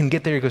maybe you can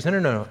get there. He goes,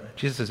 no.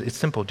 Jesus says, it's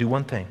simple. Do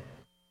one thing.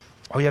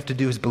 All you have to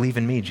do is believe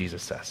in me,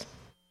 Jesus says.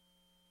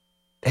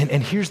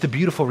 And here's the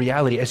beautiful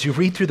reality. As you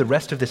read through the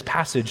rest of this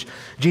passage,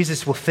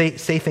 Jesus will say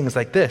things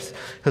like this.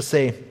 He'll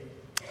say,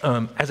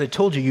 as I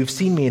told you, you've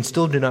seen me and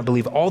still do not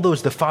believe. All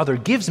those the Father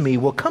gives me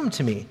will come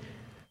to me.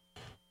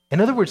 In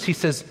other words, he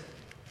says,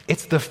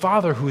 it's the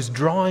Father who's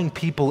drawing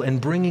people and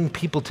bringing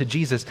people to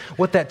Jesus.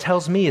 What that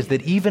tells me is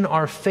that even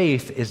our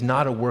faith is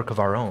not a work of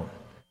our own.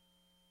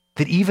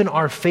 That even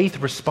our faith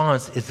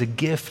response is a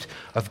gift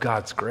of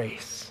God's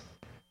grace.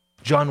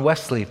 John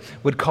Wesley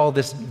would call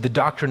this the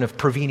doctrine of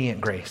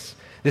prevenient grace.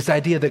 This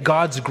idea that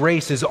God's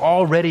grace is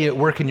already at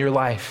work in your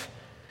life.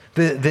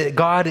 That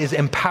God is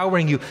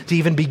empowering you to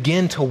even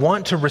begin to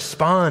want to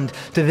respond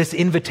to this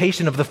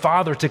invitation of the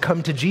Father to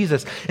come to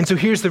Jesus. And so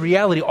here's the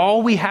reality.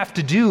 All we have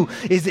to do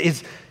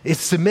is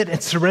submit and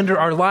surrender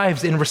our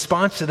lives in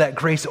response to that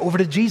grace over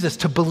to Jesus,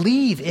 to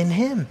believe in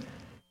him.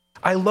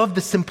 I love the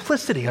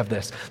simplicity of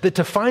this, that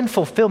to find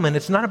fulfillment,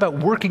 it's not about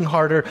working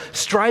harder,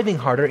 striving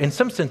harder. In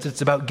some sense,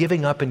 it's about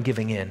giving up and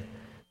giving in.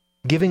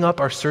 Giving up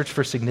our search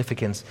for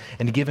significance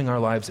and giving our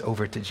lives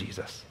over to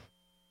Jesus.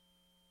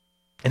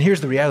 And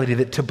here's the reality,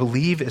 that to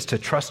believe is to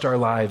trust our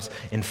lives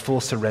in full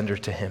surrender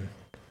to him.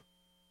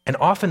 And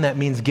often that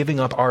means giving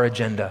up our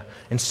agenda.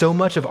 And so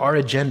much of our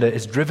agenda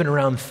is driven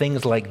around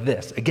things like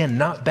this. Again,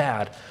 not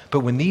bad,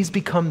 but when these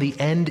become the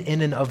end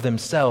in and of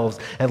themselves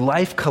and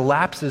life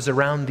collapses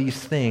around these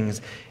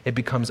things, it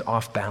becomes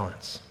off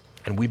balance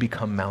and we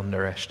become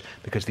malnourished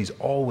because these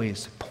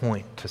always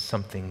point to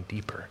something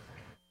deeper.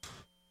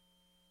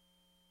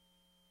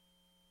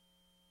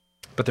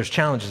 But there's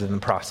challenges in the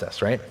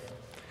process, right?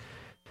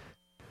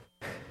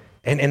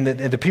 And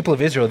the people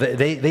of Israel,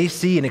 they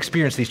see and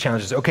experience these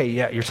challenges. Okay,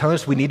 yeah, you're telling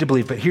us we need to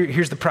believe, but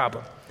here's the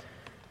problem.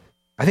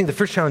 I think the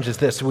first challenge is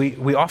this.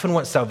 We often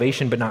want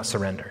salvation but not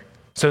surrender.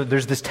 So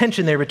there's this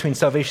tension there between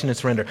salvation and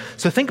surrender.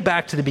 So think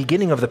back to the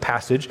beginning of the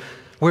passage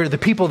where the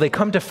people, they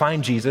come to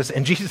find Jesus,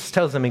 and Jesus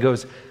tells them, he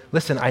goes,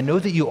 listen, I know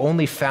that you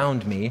only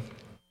found me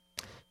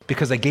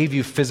because I gave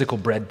you physical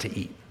bread to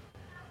eat.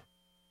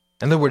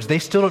 In other words, they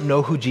still don't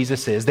know who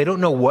Jesus is. They don't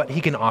know what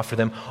he can offer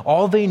them.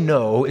 All they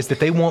know is that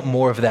they want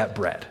more of that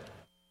bread.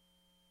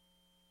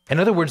 In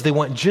other words, they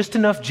want just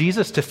enough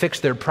Jesus to fix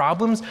their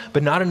problems,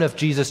 but not enough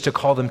Jesus to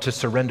call them to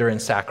surrender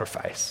and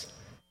sacrifice.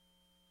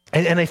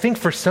 And I think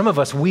for some of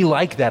us, we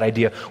like that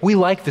idea. We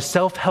like the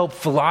self-help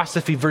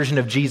philosophy version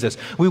of Jesus.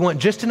 We want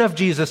just enough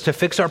Jesus to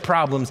fix our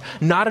problems,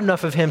 not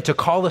enough of him to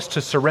call us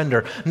to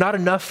surrender, not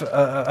enough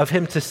of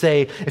him to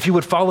say, if you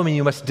would follow me,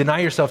 you must deny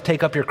yourself,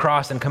 take up your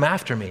cross, and come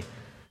after me.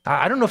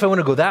 I don't know if I want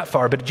to go that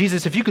far, but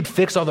Jesus, if you could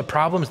fix all the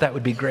problems, that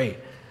would be great.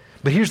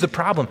 But here's the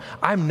problem.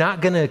 I'm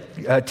not going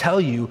to tell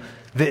you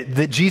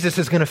that Jesus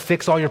is going to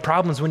fix all your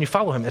problems when you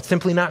follow him. That's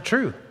simply not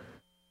true.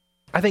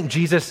 I think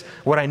Jesus,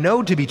 what I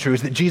know to be true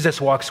is that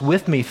Jesus walks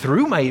with me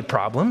through my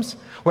problems.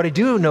 What I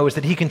do know is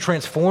that he can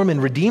transform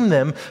and redeem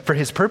them for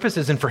his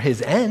purposes and for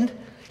his end.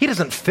 He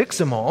doesn't fix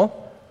them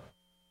all.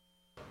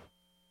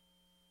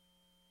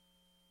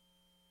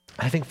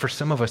 I think for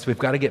some of us, we've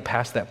got to get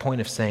past that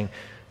point of saying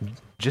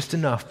just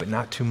enough, but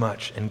not too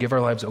much, and give our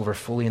lives over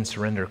fully in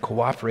surrender,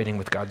 cooperating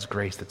with God's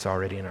grace that's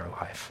already in our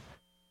life.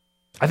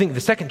 I think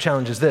the second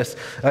challenge is this.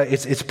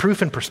 It's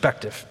proof and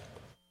perspective.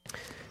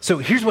 So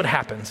here's what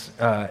happens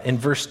in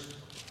verse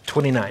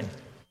 29.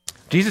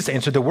 Jesus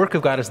answered, the work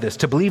of God is this,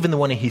 to believe in the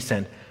one he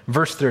sent.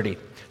 Verse 30.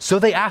 So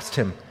they asked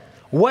him,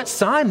 what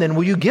sign then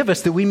will you give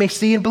us that we may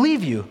see and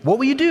believe you? What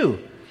will you do?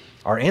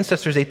 Our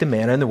ancestors ate the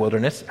manna in the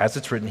wilderness. As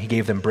it's written, he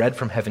gave them bread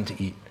from heaven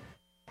to eat.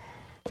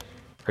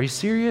 Are you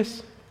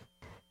serious?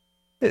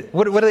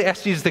 What do they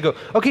ask Jesus? They go,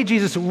 okay,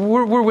 Jesus,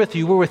 we're with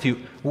you. We're with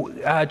you.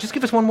 Just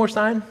give us one more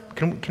sign.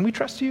 Can we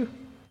trust you?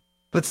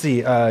 Let's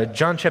see,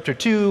 John chapter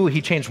 2,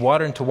 he changed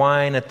water into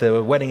wine at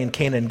the wedding in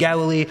Cana in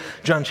Galilee.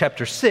 John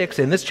chapter 6,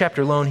 in this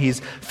chapter alone, he's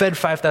fed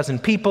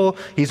 5,000 people.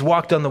 He's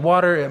walked on the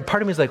water. And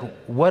part of me is like,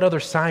 what other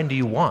sign do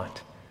you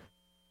want?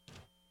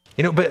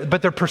 You know,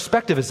 but their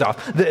perspective is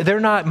off.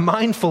 They're not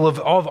mindful of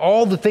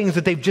all the things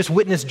that they've just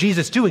witnessed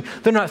Jesus doing.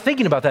 They're not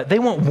thinking about that. They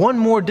want one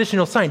more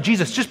additional sign.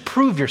 Jesus, just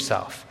prove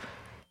yourself.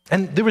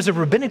 And there was a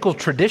rabbinical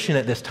tradition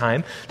at this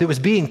time that was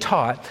being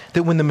taught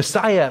that when the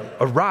Messiah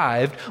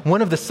arrived,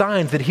 one of the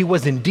signs that he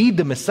was indeed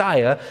the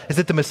Messiah is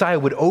that the Messiah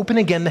would open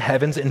again the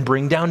heavens and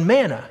bring down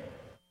manna.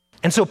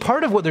 And so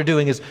part of what they're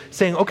doing is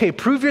saying, okay,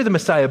 prove you're the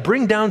Messiah,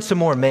 bring down some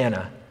more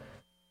manna.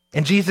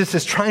 And Jesus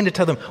is trying to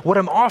tell them, what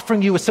I'm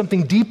offering you is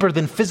something deeper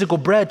than physical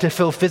bread to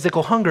fill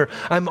physical hunger.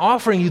 I'm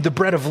offering you the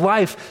bread of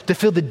life to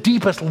fill the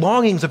deepest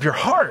longings of your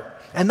heart.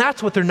 And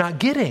that's what they're not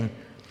getting.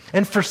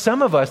 And for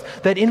some of us,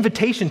 that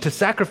invitation to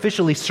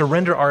sacrificially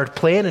surrender our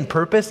plan and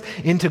purpose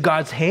into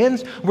God's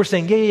hands, we're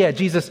saying, yeah,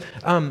 Jesus,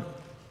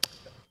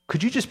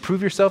 could you just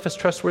prove yourself as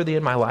trustworthy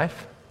in my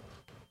life?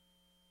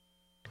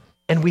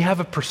 And we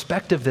have a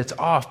perspective that's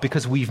off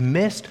because we've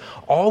missed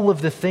all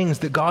of the things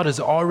that God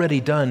has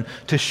already done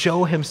to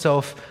show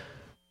himself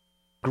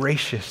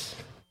gracious,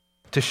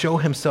 to show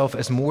himself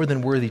as more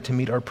than worthy to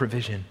meet our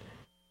provision.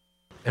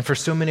 And for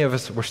so many of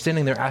us, we're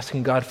sitting there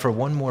asking God for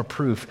one more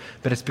proof,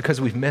 but it's because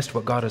we've missed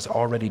what God has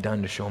already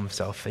done to show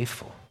himself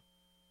faithful.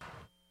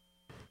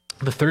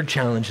 The third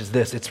challenge is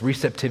this, it's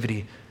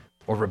receptivity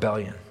or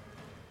rebellion.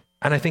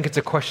 And I think it's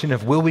a question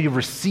of, will we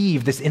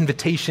receive this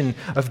invitation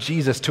of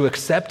Jesus to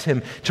accept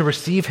him, to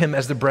receive him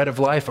as the bread of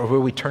life, or will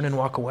we turn and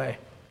walk away?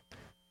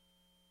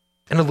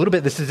 In a little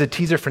bit, this is a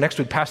teaser for next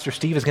week. Pastor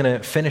Steve is going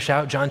to finish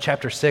out John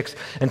chapter 6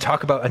 and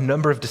talk about a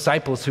number of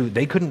disciples who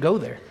they couldn't go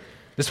there.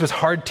 This was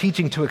hard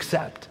teaching to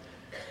accept.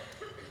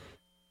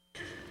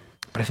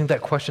 But I think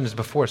that question is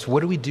before us.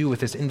 What do we do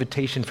with this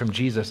invitation from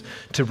Jesus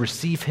to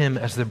receive him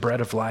as the bread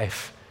of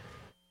life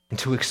and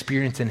to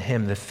experience in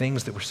him the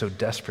things that we're so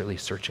desperately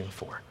searching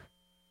for?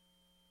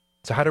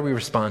 So how do we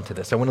respond to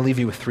this? I want to leave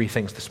you with three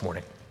things this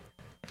morning.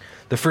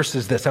 The first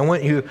is this. I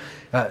want you,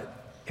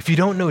 if you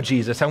don't know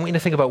Jesus, I want you to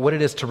think about what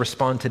it is to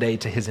respond today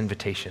to his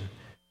invitation.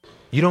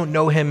 You don't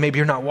know him, maybe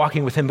you're not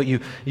walking with him, but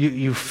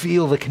you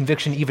feel the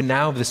conviction even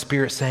now of the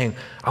Spirit saying,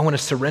 I want to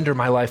surrender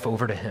my life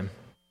over to him.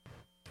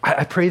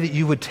 I pray that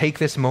you would take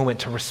this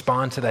moment to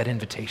respond to that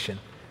invitation.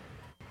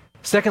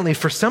 Secondly,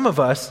 for some of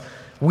us,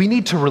 we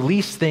need to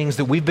release things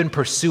that we've been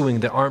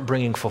pursuing that aren't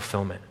bringing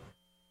fulfillment.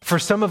 For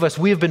some of us,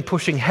 we have been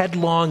pushing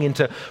headlong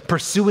into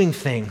pursuing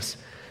things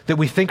that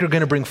we think are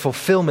going to bring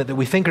fulfillment, that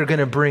we think are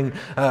going to bring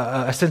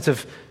a sense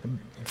of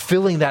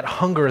filling that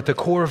hunger at the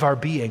core of our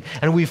being.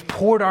 And we've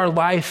poured our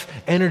life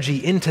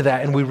energy into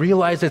that, and we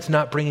realize it's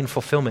not bringing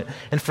fulfillment.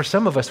 And for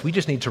some of us, we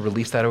just need to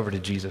release that over to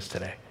Jesus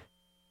today.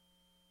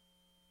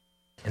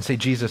 And say,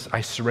 Jesus,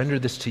 I surrender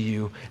this to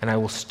you, and I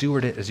will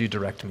steward it as you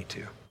direct me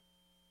to.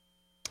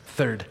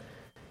 Third,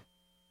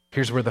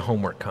 here's where the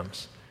homework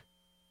comes.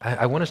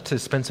 I want us to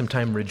spend some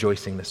time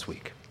rejoicing this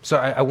week. So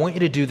I want you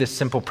to do this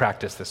simple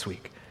practice this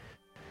week.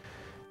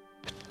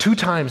 2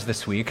 times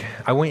this week,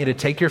 I want you to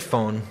take your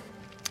phone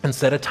and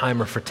set a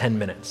timer for 10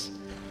 minutes.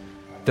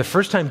 The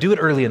first time, do it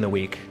early in the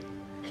week.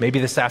 Maybe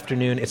this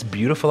afternoon. It's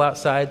beautiful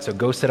outside, so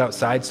go sit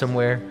outside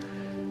somewhere.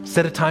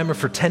 Set a timer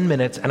for 10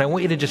 minutes, and I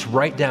want you to just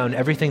write down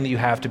everything that you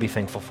have to be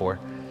thankful for.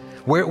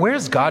 Where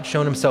has God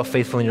shown himself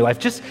faithful in your life?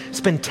 Just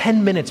spend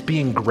 10 minutes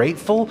being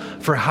grateful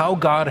for how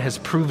God has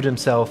proved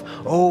himself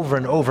over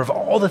and over of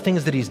all the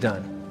things that he's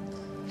done.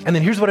 And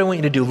then here's what I want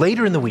you to do.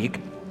 Later in the week,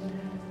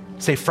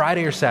 say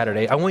Friday or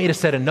Saturday, I want you to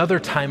set another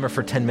timer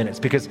for 10 minutes,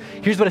 because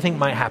here's what I think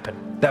might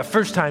happen. That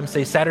first time,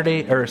 say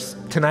Saturday or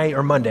tonight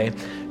or Monday,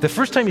 the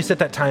first time you set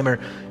that timer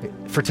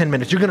for 10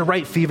 minutes, you're going to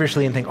write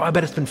feverishly and think, oh, I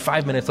bet it's been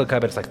 5 minutes. Look, I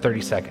bet it's like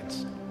 30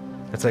 seconds.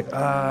 It's like,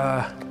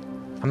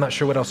 I'm not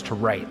sure what else to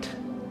write.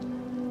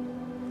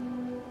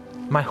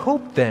 My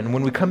hope then,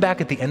 when we come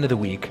back at the end of the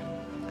week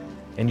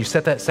and you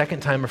set that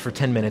second timer for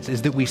 10 minutes,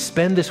 is that we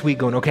spend this week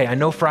going, okay, I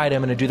know Friday,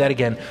 I'm going to do that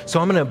again.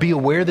 So I'm going to be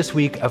aware this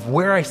week of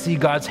where I see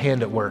God's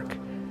hand at work.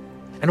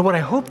 And what I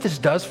hope this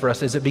does for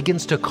us is it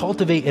begins to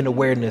cultivate an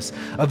awareness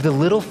of the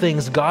little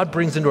things God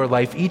brings into our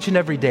life each and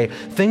every day,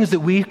 things that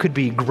we could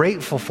be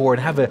grateful for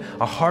and have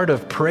a heart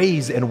of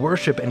praise and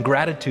worship and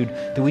gratitude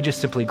that we just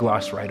simply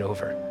gloss right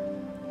over.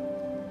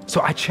 So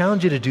I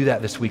challenge you to do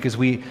that this week as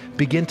we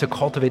begin to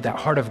cultivate that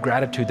heart of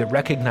gratitude that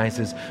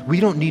recognizes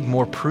we don't need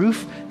more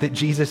proof that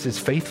Jesus is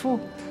faithful.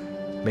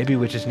 Maybe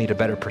we just need a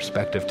better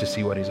perspective to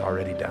see what he's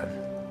already done.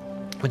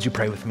 Would you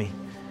pray with me?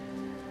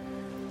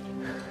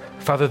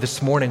 Father,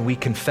 this morning we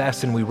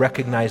confess and we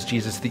recognize,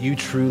 Jesus, that you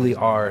truly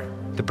are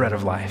the bread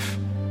of life.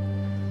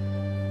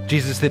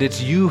 Jesus, that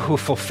it's you who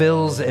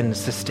fulfills and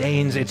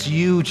sustains. It's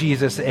you,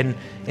 Jesus, in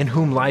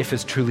whom life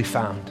is truly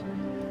found.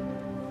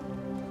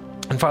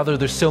 And Father,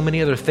 there's so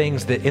many other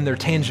things that in their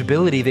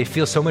tangibility, they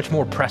feel so much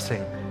more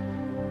pressing.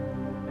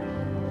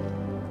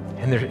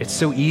 And it's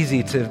so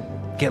easy to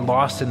get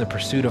lost in the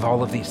pursuit of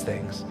all of these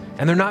things.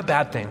 And they're not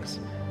bad things.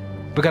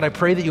 But God, I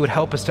pray that you would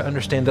help us to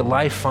understand that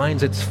life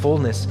finds its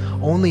fullness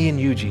only in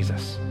you,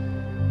 Jesus.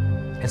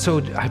 And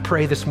so I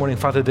pray this morning,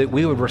 Father, that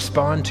we would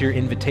respond to your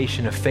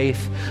invitation of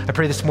faith. I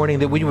pray this morning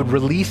that we would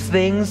release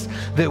things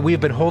that we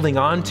have been holding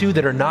on to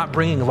that are not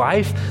bringing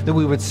life, that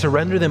we would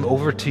surrender them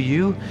over to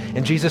you.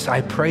 And Jesus,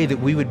 I pray that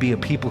we would be a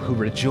people who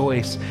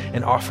rejoice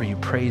and offer you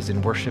praise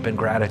and worship and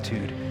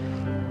gratitude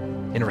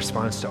in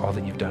response to all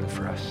that you've done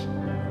for us.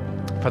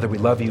 Father, we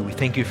love you. We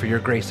thank you for your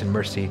grace and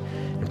mercy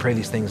and pray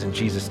these things in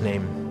Jesus'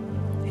 name.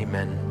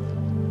 Amen.